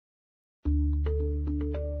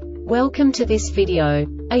Welcome to this video.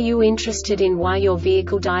 Are you interested in why your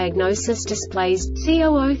vehicle diagnosis displays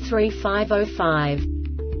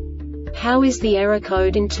C0035-05? How is the error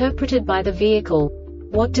code interpreted by the vehicle?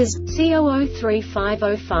 What does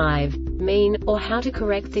C0035-05 mean, or how to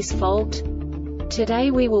correct this fault? Today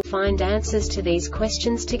we will find answers to these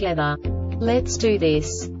questions together. Let's do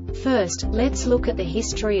this. First, let's look at the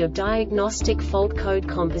history of diagnostic fault code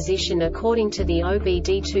composition according to the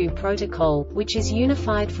OBD2 protocol, which is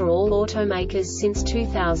unified for all automakers since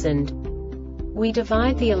 2000. We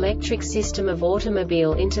divide the electric system of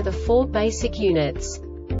automobile into the four basic units: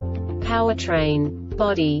 powertrain,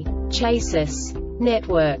 body, chassis,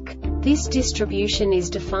 network. This distribution is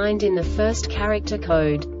defined in the first character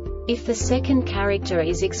code. If the second character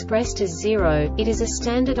is expressed as 0, it is a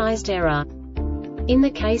standardized error. In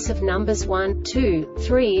the case of numbers 1, 2,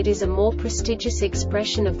 3, it is a more prestigious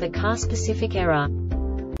expression of the car-specific error.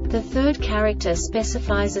 The third character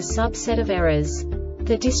specifies a subset of errors.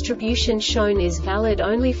 The distribution shown is valid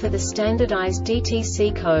only for the standardized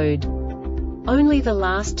DTC code. Only the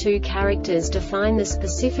last two characters define the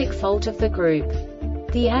specific fault of the group.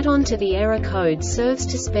 The add-on to the error code serves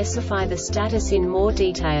to specify the status in more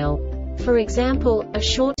detail. For example, a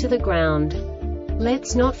short to the ground.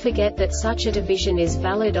 Let's not forget that such a division is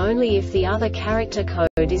valid only if the other character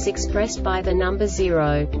code is expressed by the number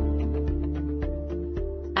 0.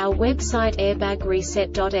 Our website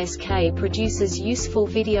airbagreset.sk produces useful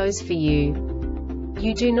videos for you.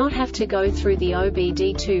 You do not have to go through the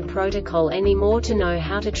OBD2 protocol anymore to know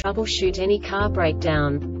how to troubleshoot any car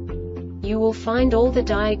breakdown. You will find all the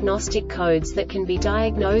diagnostic codes that can be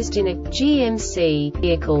diagnosed in a GMC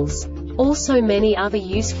vehicles. Also many other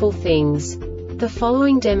useful things. The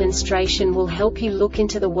following demonstration will help you look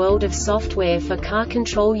into the world of software for car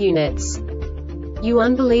control units. You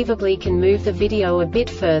unbelievably can move the video a bit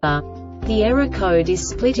further. The error code is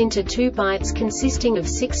split into 2 bytes consisting of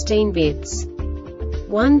 16 bits.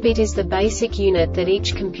 1 bit is the basic unit that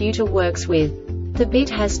each computer works with. The bit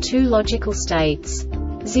has 2 logical states: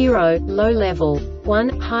 0, low level,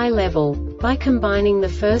 1, high level. By combining the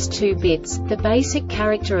first 2 bits, the basic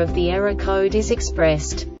character of the error code is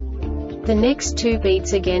expressed. The next 2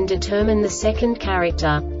 beats again determine the second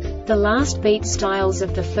character. The last beat styles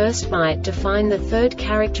of the first byte define the third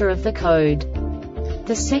character of the code.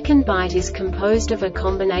 The second byte is composed of a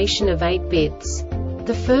combination of 8 bits.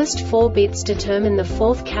 The first 4 bits determine the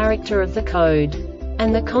fourth character of the code.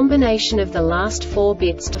 And the combination of the last 4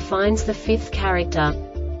 bits defines the fifth character.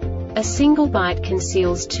 A single byte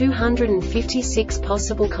conceals 256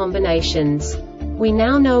 possible combinations. We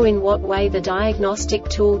now know in what way the diagnostic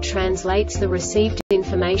tool translates the received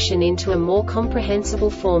information into a more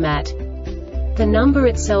comprehensible format. The number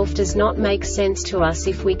itself does not make sense to us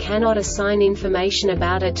if we cannot assign information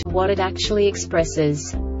about it to what it actually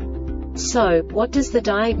expresses. So, what does the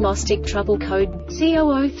Diagnostic Trouble Code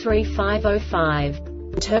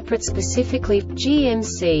C0035-05 interpret specifically for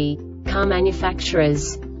GMC car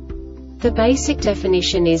manufacturers? The basic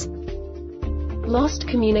definition is lost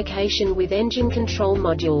communication with engine control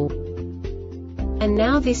module. And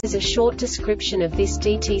now this is a short description of this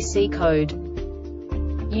DTC code.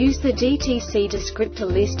 Use the DTC Descriptor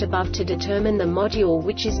list above to determine the module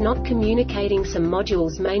which is not communicating. Some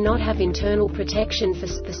modules may not have internal protection for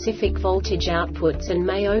specific voltage outputs and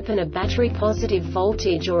may open a battery positive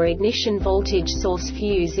voltage or ignition voltage source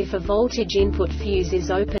fuse. If a voltage input fuse is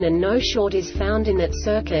open and no short is found in that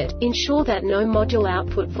circuit, ensure that no module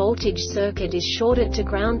output voltage circuit is shorted to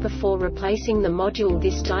ground before replacing the module.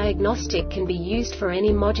 This diagnostic can be used for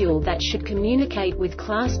any module that should communicate with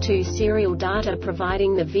Class 2 serial data,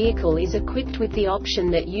 providing the vehicle is equipped with the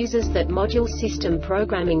option that uses that module. System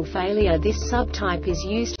programming failure. This subtype is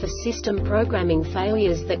used for system programming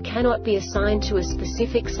failures that cannot be assigned to a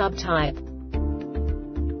specific subtype.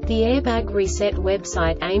 The Airbag Reset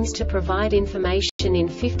website aims to provide information in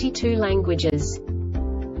 52 languages.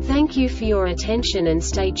 Thank you for your attention and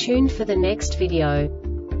stay tuned for the next video.